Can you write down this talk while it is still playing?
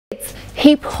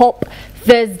Hip Hop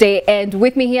Thursday, and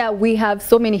with me here we have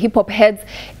so many hip hop heads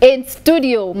in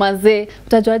studio. Maze,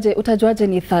 utajuaje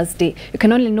ni Thursday. You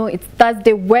can only know it's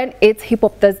Thursday when it's Hip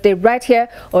Hop Thursday right here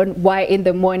on Y in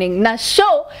the Morning. Na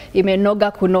show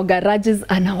imenoga kunoga, Rajiz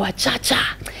anawachacha.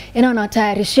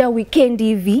 Unatayarishia weekend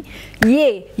hivi.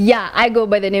 Yeah, I go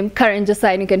by the name Karen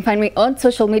Josiah, and you can find me on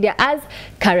social media as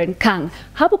Karen Kang.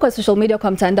 Hapo kwa social media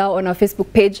kwa mtandao on our Facebook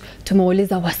page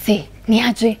tumeuliza wase,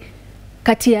 niaje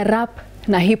kati ya rap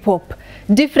na hip hop,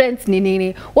 difference ni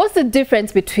nini? What's the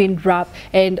difference between rap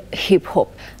and hip hop?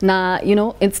 Na, you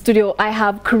know, in studio I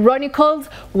have Chronicles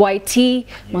YT,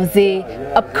 Maze,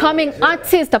 upcoming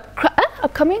artist,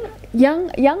 upcoming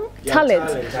young talent,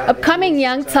 upcoming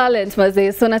young talent,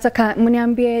 Maze. So nataka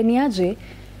mniambie niaje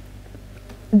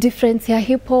difference ya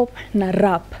hip hop na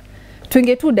rap.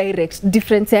 Tuinge tu direct,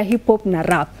 difference ya hip hop na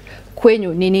rap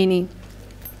kwenyu ni nini?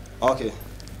 Okay,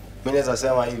 mimi naweza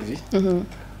sema hivi.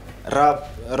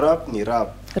 Rap ni rap.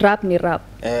 Rap ni rap.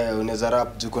 Unaweza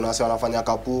rap juu kuna watu wanafanya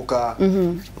kapuka,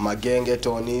 magenge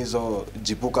toni hizo,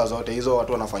 jipuka zote hizo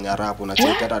watu wanafanya rap,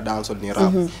 unacheka hata dancehall ni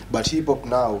rap. But hip hop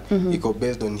now iko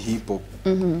based on hip hop.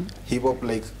 Hip hop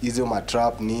like hizo ma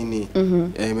trap nini,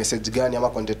 message gani ama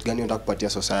content gani unataka kupatia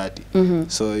society.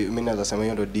 So mimi naweza sema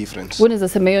hiyo ndio difference. Unaweza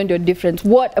sema hiyo ndio difference.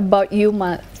 What about you,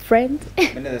 my friend?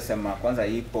 Mimi naweza sema kwanza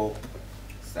hip hop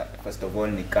first of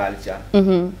all ni culture.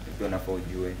 Ndio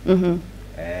unafojue.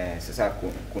 Sasa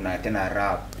kuna tena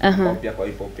rap. Pia kwa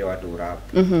hip hop pia watu rap.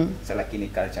 Sasa lakini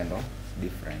culture ndo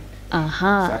different.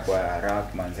 Sasa kwa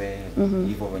rap manze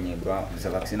hivyo wenye bro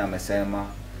sasa sina amesema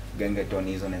genge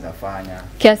toni hizo naweza fanya.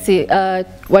 Kiasi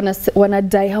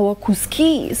wanadai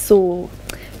hawakusikii, so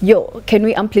yo, can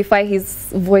we amplify his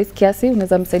voice kiasi?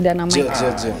 Unaweza msaidia na mic?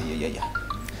 Yeah.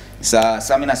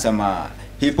 Sasa mimi nasema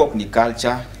hip hop ni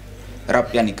culture,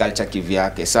 rap pia ni culture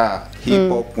kivyake. Saa hip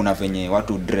hop kuna venye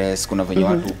watu dress, kuna venye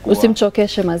watu kwa.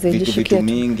 Usimchokeshe Maze, jishikie tu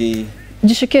mingi.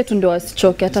 Jishikie tu ndio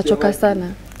asichoke, atachoka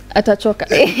sana. Atachoka.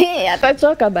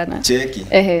 Atachoka bana. Cheki.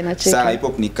 Na cheki. Saa hip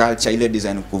hop ni culture, ile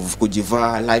design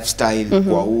kujivaa, lifestyle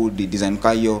kwa hood, design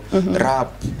kwa hiyo.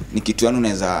 Rap ni kitu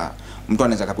yani mtu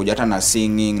anaweza kuja hata na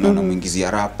singing na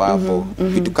unamuingizia rap hapo.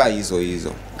 Vitu kaa hizo.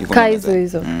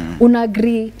 Hizo. Una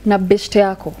agree na best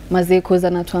yako Maze koza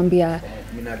anatuambia?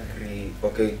 Mimi agree.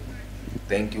 Okay.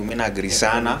 Thank you. Mimi agree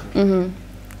sana.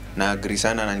 Na agree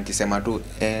sana na nikisema tu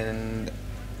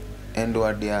end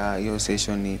word ya hiyo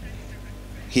session ni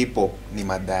hip hop ni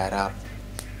madhara.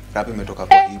 Rap imetoka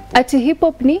kwa hip hop. Ati hip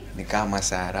hop ni kama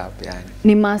sa rap yani.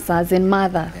 Ni masa as in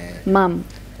mother, mom.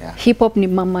 Yeah. Hip hop ni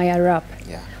mama ya rap.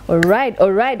 Yeah. All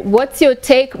right. What's your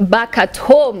take back at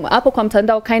home? Hapo kwa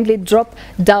mtandao, kindly drop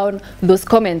down those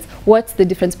comments. What's the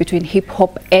difference between hip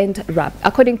hop and rap?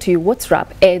 According to you, what's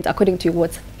rap? And according to you,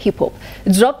 what's hip hop?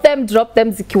 Drop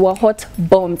them zikiwa hot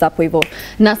bombs hapo hivyo.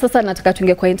 Na sasa nataka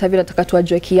tuingie kwa interview, nataka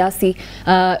tuajue kiasi.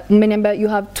 Mmeniambia you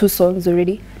have 2 songs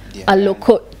already. Yeah.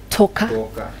 Aloko Toka.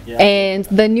 Yeah. And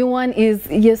the new one is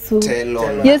Yesu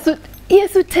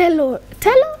Telo.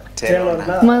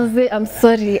 Maze, I'm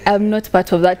sorry, I'm not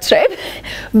part of that tribe.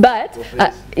 But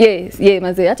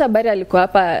Maze, hata Bari alikuwa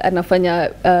hapa anafanya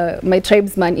my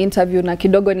tribesman interview na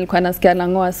kidogo nilikuwa nasikia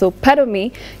nangoa. So pardon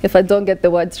me if I don't get the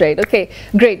words right. Okay,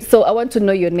 great. So I want to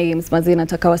know your names. Maze,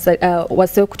 nataka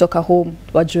waseo kutoka home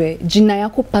wajue jina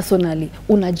yako personally,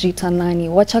 unajiita nani?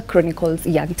 Wacha Chronicles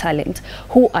young talent.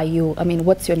 Who are you? I mean,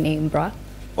 what's your name, bra?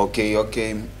 Okay.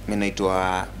 Mimi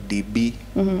naitwa DB,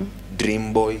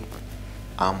 Dream Boy.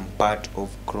 I'm part of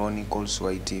Chronicles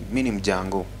YT. Mimi ni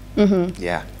mjango.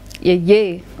 Yeah.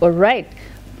 All right.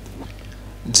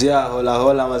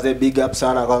 Hola Maze, big up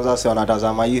sana kwanza si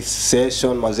wanatazama hii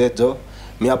session Mazejo.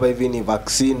 Mimi hapa hivi ni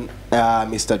vaccine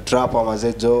Mr. Trapper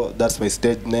Mazejo, that's my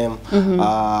stage name.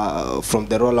 From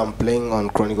the role I'm playing on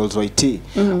Chronicles YT.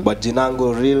 But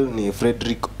jinangu real ni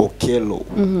Frederick Okelo.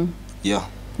 Yeah.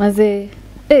 Maze,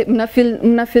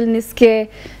 mna feel niske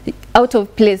out of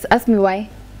place. Ask me why.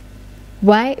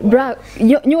 Why, bro?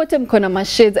 You wote mko na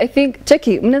mashades. I think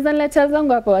cheki mnaweza niletea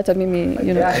zangu hapa hata mimi,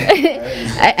 you know.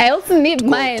 I also need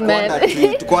mine, man.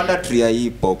 Tukwanda tree ya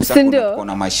hip hop. Sasa kuna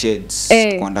na mashades.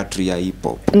 Tukwanda tree ya hip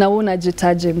hop. Na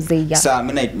unajitaje mzee ya? Sasa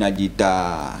mimi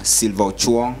najita Silva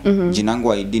Ochuong.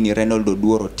 Jinangu ID ni Reynold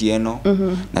Oduor Otieno.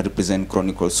 Na represent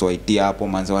Chronicles YT hapo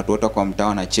manze, watu wote kwa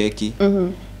mtaa na cheki.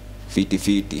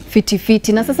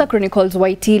 Fiti. Na sasa Chronicles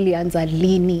YT ilianza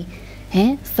lini?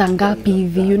 Sangapi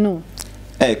hivi, you know?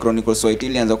 Chronicles YT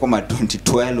ilianza kwa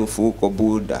 2012 huko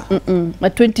Buda.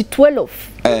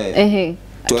 2012?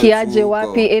 Kiaje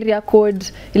wapi, area code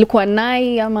ilikuwa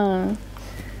nai ama?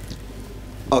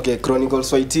 Okay,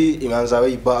 Chronicles YT imeanza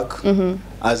way back.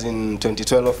 as in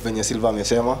 2012 venye Silva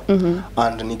amesema.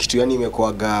 And ni kitu yani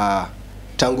imekuaga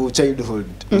tangu childhood.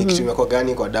 Ni kitu imekuwa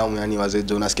gani kwa damu yani wazee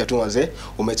jo, unasikia tu wazee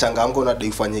umechangamka unadai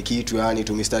ufanye kitu yani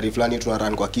tu mistari fulani tuna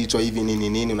run kwa kichwa hivi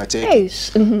nini unacheki.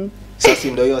 Sasa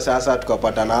ndio hiyo sasa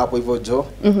tukapatana hapo hivyo jo.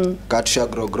 Katusha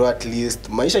grow at least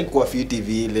maisha ikuwa fiti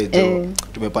vile jo.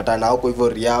 Tumepatana hapo hivyo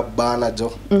rehab bana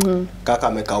jo. Kaka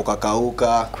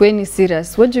amekauka. Kweni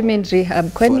serious. What do you mean rehab?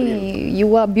 Kweni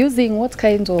you were abusing what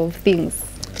kind of things?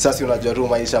 Sasa unajua tu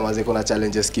maisha mazee kuna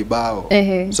challenges kibao.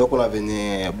 So kuna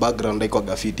venye background iko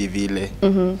gafiti vile.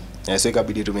 So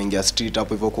ikabidi tumeingia street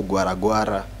hapo hivyo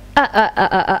kugwara.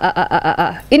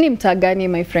 Ini mtaa gani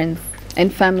my friends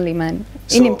and family man?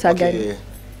 Ini mtaa gani? Okay.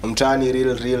 Mtaani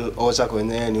real ocha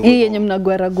kwenye ni hii yenye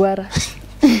mnagwara.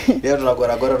 Leo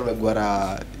tunagwara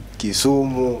tumegwara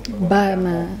Kisumu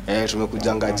bana.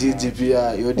 Tumekujanga jiji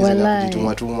pia hiyo design ya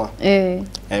kujituma.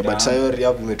 But sasa hiyo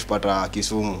rehab imetupata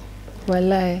Kisumu.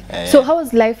 Walai. So how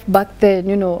was life back then,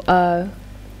 you know,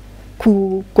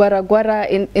 gwara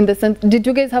in the sense, did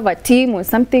you guys have a team or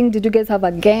something? Did you guys have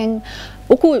a gang?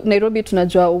 Huku Nairobi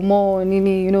tunajua umo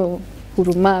nini, you know,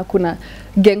 Huruma kuna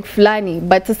gang fulani,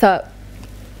 but sasa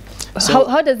so,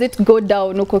 how does it go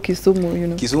down huko Kisumu, you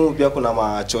know? Kisumu pia kuna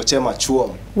machoche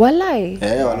machuo. Walai.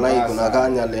 Walai kuna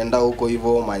ganya lenda huko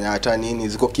hivyo manyata nini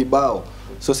ziko kibao.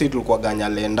 So sisi tulikuwa ganya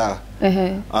lenda.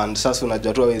 And sasa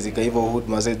unajua tu hawezi ka hivyo hood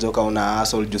mazee joka una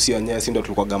hustle juu si wenyewe si ndio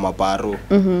tulikuwa gama paro.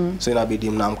 So inabidi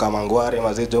mnaamka mangware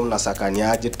mazee jo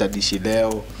mnasakaniaje tutadishi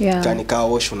leo. Kani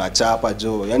kaosh unachapa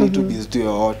jo. Yani tu busy tu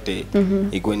yote.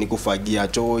 Ikwe ni kufagia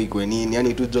choo ikwe nini.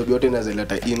 Yani tu job yote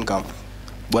inazileta income.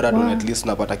 Bora tu at least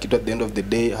tunapata kitu at the end of the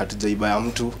day hatujaiba ya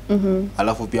mtu.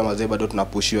 Alafu pia mazee bado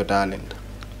tunapush your talent.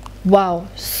 Wow.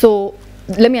 So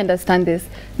let me understand this.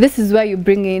 This is where you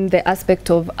bring in the aspect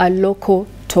of a local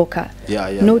talker.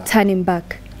 No turning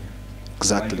back.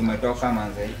 Exactly. Tumetoka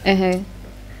manze.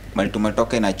 Mali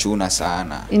tumetoka inachuna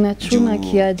sana. Inachuna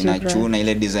kiaje? Inachuna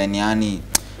ile design yani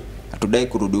hatudai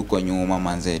kurudi huko nyuma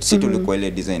manze. Sisi tulikuwa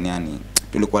ile design yani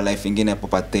tulikuwa life ingine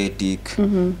pathetic.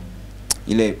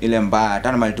 Ile mbaya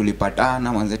hata mali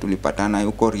tulipatana manze tulipatana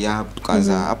huko rehab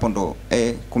tukaanza hapo ndo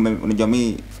kumbe unajua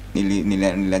mimi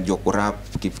nilijua kurap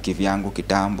kivyangu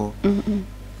kitambo.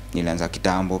 Nilianza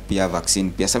kitambo pia vaccine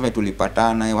pia sasa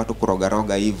tulipatana watu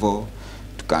kurogaroga hivyo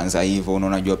tukaanza hivyo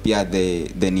unajua pia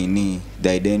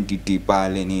the identity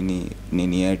pale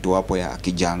nini yetu hapo ya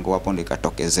kijango hapo ndo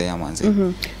ikatokezea manze.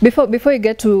 Before you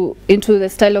get into the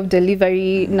style of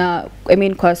delivery na I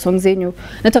mean kwa songs zenyu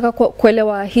nataka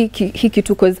kuelewa hiki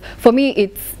tu cause for me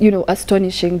it's you know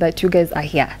astonishing that you guys are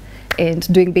here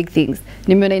and doing big things.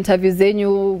 Nimeona interviews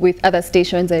zenyu with other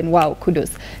stations and wow, kudos.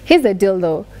 Here's the deal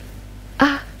though.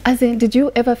 As in, did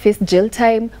you ever face jail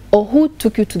time or who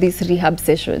took you to these rehab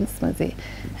sessions, maze?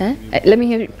 Let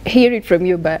me hear it from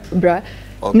you, bra.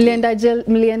 Okay.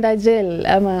 Mlienda jail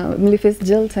ama mliface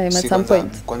jail time at some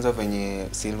point? Kwanza venye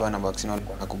Silva na vaccine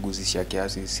walikuwa nakuguzishia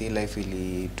kiasi, si life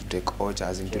ili to take ocha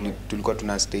as in tulikuwa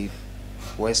tuna stay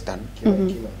western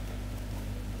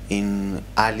in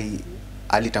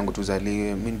early tangu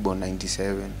tuzaliwe mimi born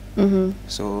 97.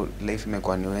 So life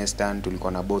imekuwa ni western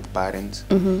tulikuwa na both parents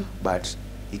but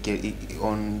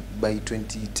on by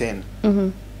 2010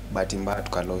 but mbaya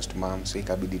tuka lost mom so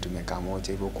ikabidi tumekaa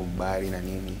moja hivyo kumbari na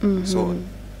nini. So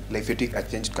life yetu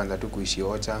ikachange tukaanza tu kuishi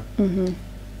ocha.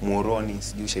 Moroni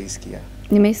sijui ushaisikia?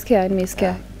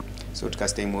 Nimeisikia. So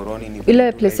tukastay Moroni ni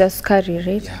ile place ya sukari,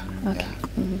 right? Okay.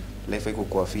 Life iko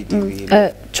kwa fiti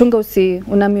vile. Chunga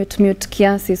una mute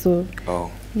kiasi so.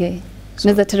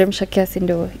 Naweza teremsha kiasi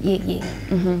ndio.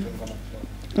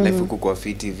 Life iko kwa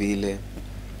fiti vile.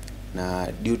 Na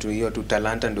due to hiyo tu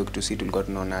talanta ndio kitu sisi tulikuwa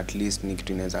tunaona at least ni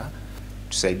kitu inaweza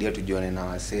tusaidia tujuane na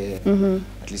wasee.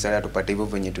 At least hata tupate hivyo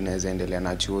venye tunaweza endelea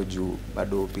na chuo juu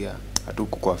bado pia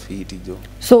hatuko kwa fiti jo.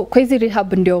 So kwa hizi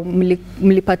rehab ndio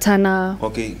mlipatana?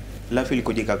 Okay, life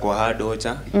ilikujika kwa hard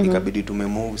ocha, ikabidi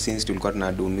tumemove since tulikuwa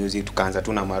tuna do music tukaanza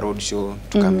tu na ma road show,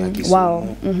 tukamia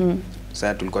Kisumu.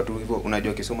 Sasa tulikuwa tu hivyo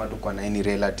unajua Kisumu tu kwa na any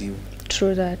relative.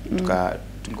 True that.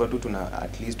 Tulikuwa tu tuna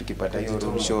at least tukipata hiyo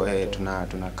road show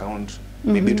tuna count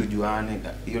maybe tujuane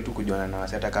hiyo tu kujuana na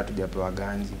wasi hata kama tujapewa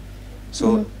ganji.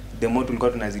 So the more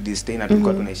tulikuwa tunazidi stay na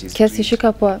tulikuwa tunaishi kiasi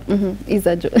shika poa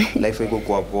izajo life iko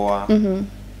kwa poa.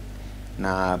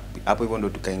 Na hapo hivyo ndo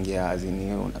tukaingia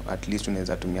azinio at least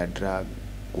tunaweza tumia drug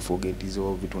kuforget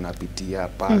hizo vitu unapitia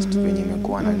past venye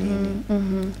imekuwa na nini.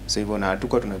 So hivyo na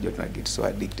hatuko tunajua tuna get so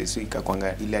addicted so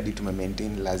ikakwanga ile hadi tume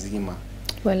maintain lazima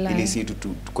ili si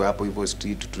tuko hapo hivyo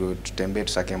street tutembee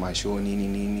tusake mashow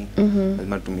nini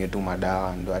lazima tumie tu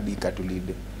madawa ndo hadi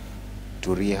ikatulead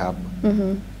to rehab.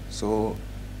 So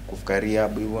kufikiria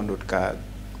hivyo ndo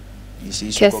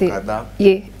isishuko kadhaa.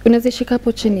 Unaweza shika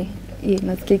hapo chini.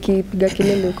 Nasikia kipiga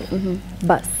kelele huko.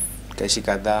 Bas. Kaishi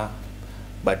kadhaa.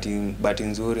 Bahati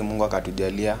nzuri Mungu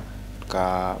akatujalia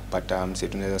tukapata mse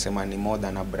tunaweza sema ni more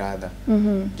than a brother.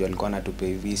 Ndio alikuwa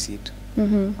anatupay visit.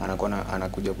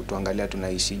 Anakuja kutuangalia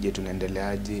tunaishije,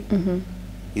 tunaendeleaje.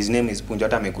 His name is Punja,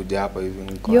 hata amekuja hapa hivi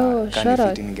nilikuwa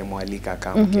kanifiti ningemwalika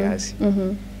kama kiasi.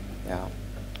 Yeah.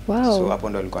 Wow. So hapo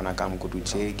ndo alikuwa anakaa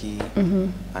kutucheki,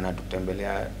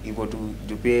 anatutembelea hivyo tu.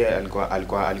 Jupia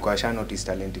alikuwa sha notice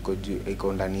talent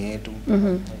iko ndani yetu.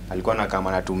 Alikuwa anakaa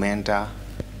anatumentor.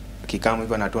 Kikamu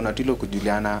hivyo anatuona tilo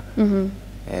kujuliana.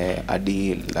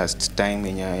 Hadi last time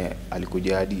yenye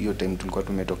alikuja hadi hiyo time tulikuwa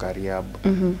tumetoka rehab.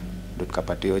 Ndo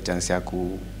tukapata hiyo chance ya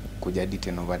kuja hadi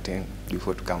 10 over 10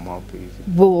 before to come up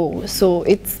hivi. Wow, so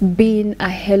it's been a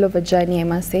hell of a journey, I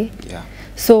must say. Yeah.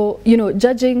 So, you know,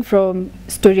 judging from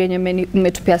story yenye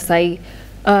mmetupia sahi,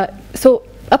 so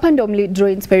hapa ndio mli draw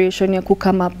inspiration ya ku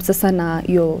come up sasa na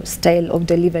your style of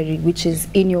delivery which is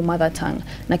in your mother tongue,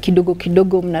 na kidogo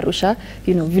kidogo mnarusha,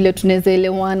 you know, vile tunaweza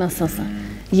elewana sasa.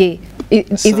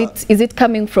 Is it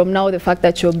coming from now the fact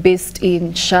that you're based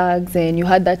in Shags and you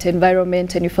had that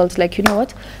environment and you felt like, you know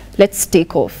what, let's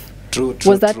take off? True.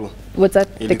 Was that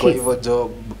the case? Hivyo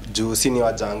juu sini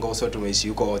wa Jango, so tumeishi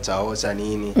huko ocha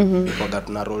nini. Kwa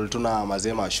tuna roll tuna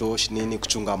mazema shosh nini,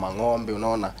 kuchunga mang'ombe,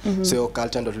 unaona. So hiyo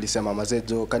culture ndo tulisema mazee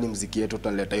jo, kani muziki yetu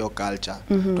tunaleta hiyo culture.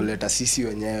 Tuleta sisi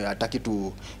wenyewe, hataki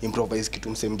tu improvise kitu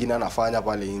mse mwingine anafanya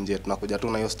pale nje. Tunakuja tu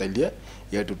na hiyo style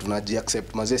yetu, tunaji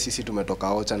accept mazee sisi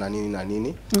tumetoka ocha na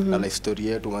nini. Na life story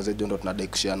yetu mazee jo ndo tunadai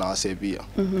kushare na wase pia.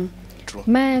 True.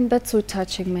 Man, that's so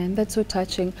touching, man. That's so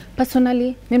touching.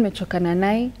 Personally, mimi nimechokana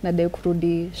naye na dai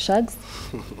kurudi Shags.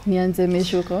 Nianze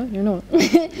meshuko, you know.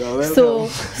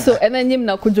 So and then nyinyi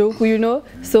mnakuja huku, you know.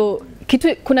 So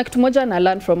kuna kitu moja na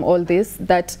learn from all this,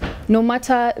 that no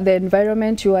matter the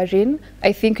environment you are in,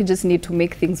 I think you just need to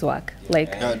make things work.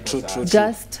 Like true.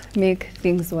 Just make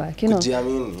things work, you know.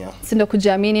 Kujiamini, Sindo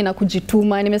kujiamini na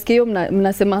kujituma. Nimesikia hiyo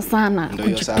mnasema sana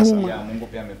kujituma. Mungu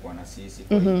pia amekuwa na sisi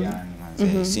kwa yani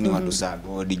Sisi ni watu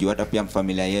sago, dijua hata pia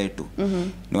familia yetu.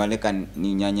 Ni wale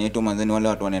ni nyanya yetu manze, ni wale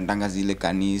watu wanaendanga zile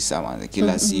kanisa manze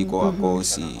kila siku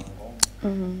wakosi.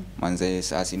 Manze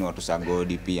sasa ni watu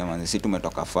sagodi pia manze, sisi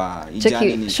tumetoka faa.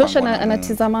 Cheki, Shosha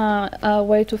anatizama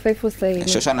Y254 say.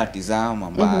 Shosha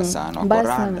anatizama mbaya sana,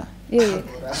 korada.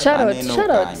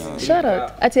 Shout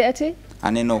out. Ati?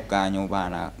 Aneno kanyo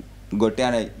bana.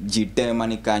 Goteana jitema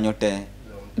ni kanyo te.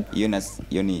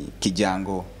 Hiyo ni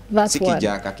kijango. That's si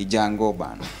kijaka, kijango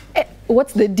bana.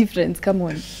 What's the difference? Come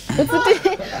on.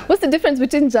 What's the difference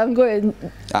between Jango and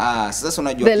sasa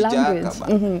unajua kijaka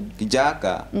bana.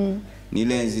 Kijaka ni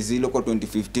ile zile uko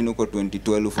 2015 uko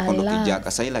 2012 uko ndo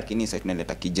kijaka. Sasa lakini sasa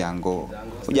tunaleta kijango.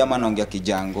 Jamaa anaongea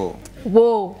kijango.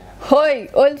 Whoa. Hoi,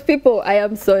 old people, I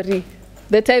am sorry.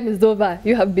 The time is over.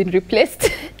 You have been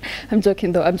replaced. I'm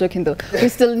joking though. We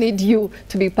still need you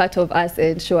to be part of us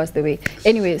and show us the way.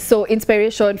 Anyway, so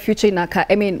inspiration, future inaka.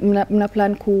 I mean, mna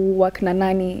plan ku work na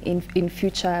nani in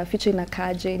future? Future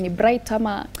inakaje? Ni bright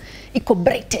ama iko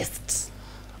brightest?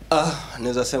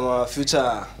 Naweza sema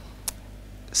future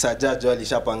Sajajo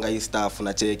alishapanga hii staff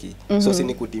na cheki. So si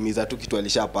ni kutimiza tu kitu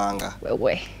alishapanga.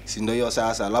 Wewe. Si ndio hiyo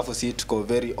sasa. Alafu si tuko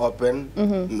very open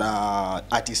na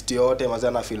artist yote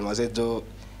mazee na film mazejo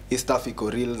hii staff iko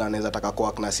real na anaweza taka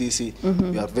kuwork na sisi.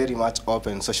 We are very much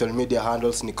open. Social media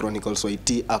handles ni Chronicles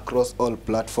YT across all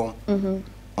platform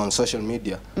on social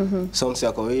media. So msi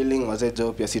yako willing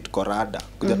mazejo pia si tuko rada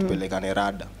kuja tupelekane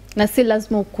rada. Na si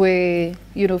lazima ukwe,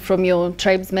 you know, from your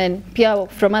tribesmen, pia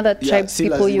from other tribes si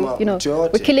people, you know,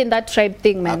 we're killing that tribe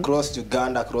thing, man. Across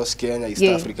Uganda, across Kenya, East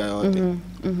Africa yote.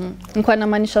 Nikuwa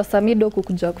namaanisha Samido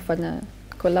kukuja kufanya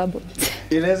collabo.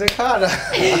 Inawezekana.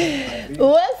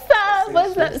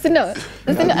 What's up? Sino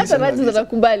hata watu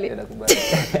wanakubali.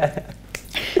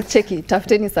 Cheki,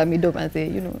 tafuteni Samido maze,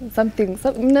 you know, something.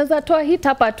 Mnaweza toa hit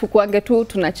hapa tu kuange tu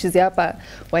tunachizia hapa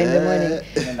in the morning.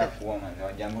 Nenda kuwa manze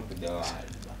wajango to the world.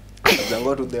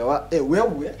 Wajango to the world.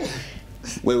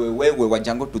 Wewe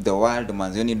wajango to the world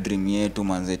manze, ni dream yetu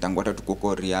manze, tangu hata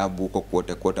tuko rehab huko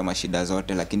kote mashida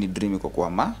zote, lakini dream iko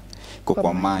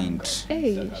kwa mind.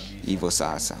 Hivyo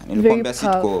sasa nilikwambia si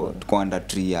tuko under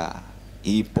tree ya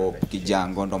hip hop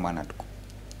kijango, ndo maana tuko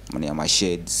mania ma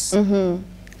shades.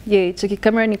 Cheki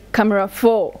camera ni camera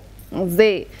 4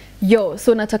 mzee.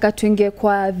 So nataka tuingie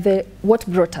kwa what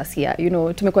brought us here, you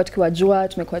know. Tumekuwa tukiwajua,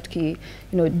 tumekuwa you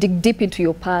know, dig deep into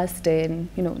your past and,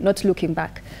 you know, not looking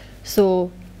back.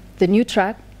 So the new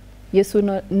track Yesu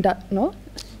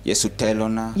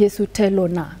Telona.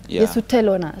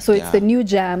 So it's the new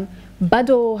jam.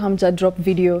 Bado hamja drop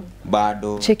video.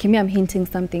 Bado. Check me, I'm hinting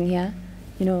something here.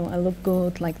 you know, I look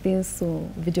good like this, or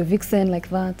video vixen like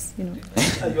that, you know.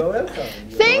 You're welcome.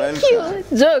 Thank you.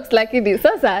 Jokes like it.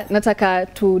 Sasa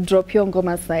nataka to drop your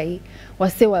ngoma sai.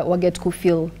 Wase wa get to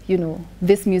feel, you know,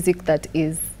 this music that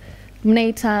is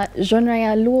mnaita genre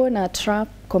ya luo na trap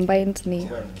combined ni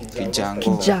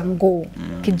Kijango.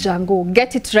 Kijango.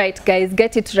 Get it right, guys.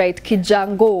 Get it right.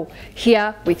 Kijango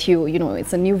here with you. You know,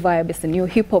 it's a new vibe. It's a new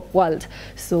hip hop world.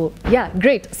 So yeah,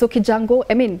 great. So Kijango.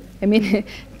 I mean,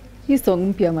 hii song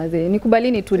mpya maze.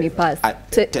 Nikubalini tu ni pass.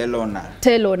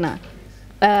 Telona.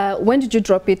 When did you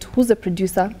drop it? Who's the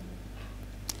producer?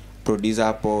 Producer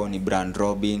hapo ni Brand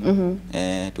Robin.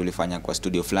 Tulifanya kwa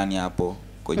studio fulani hapo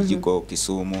kwa jiko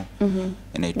Kisumu.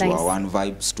 Inaitwa Nice. One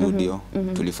Vibe Studio.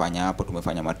 Tulifanya hapo,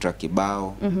 tumefanya matrack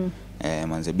kibao.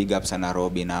 Manze big up sana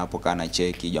Robin hapo kana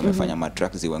cheki. Jo amefanya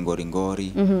matrack ziwe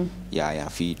ngori. Ya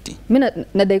fiti. Mimi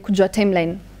nadai kujua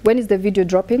timeline. When is the video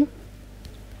dropping?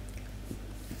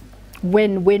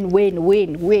 When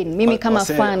mimi kama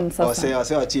fan sasa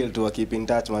wase wa chill tu keep in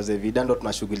touch maze video ndo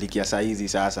tunashughulikia saa hizi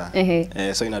sasa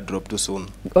so ina drop too soon.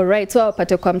 All right, so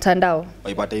wapate kwa mtandao,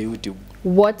 waipate YouTube.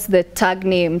 What's the tag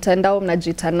name? Mtandao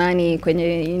mnajiita nani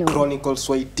kwenye, you know? Chronicles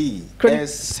YT.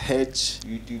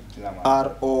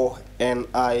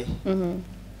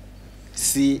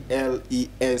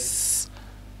 SHRONICLES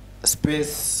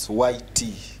space YT.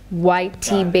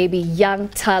 YT baby, young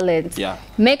talent. Yeah.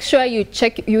 Make sure you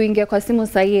check, you ingia kwa simu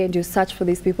sahi and you search for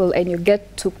these people and you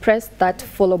get to press that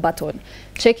follow button.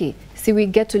 Checky. See, we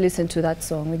get to listen to that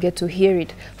song. We get to hear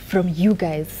it from you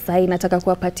guys. Sahi nataka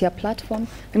kuwapatia platform.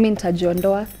 Mimi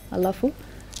nitajiondoa alafu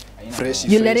Fresh.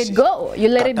 you let it go. You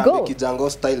let it go. Kijango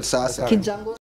style sasa. Kijango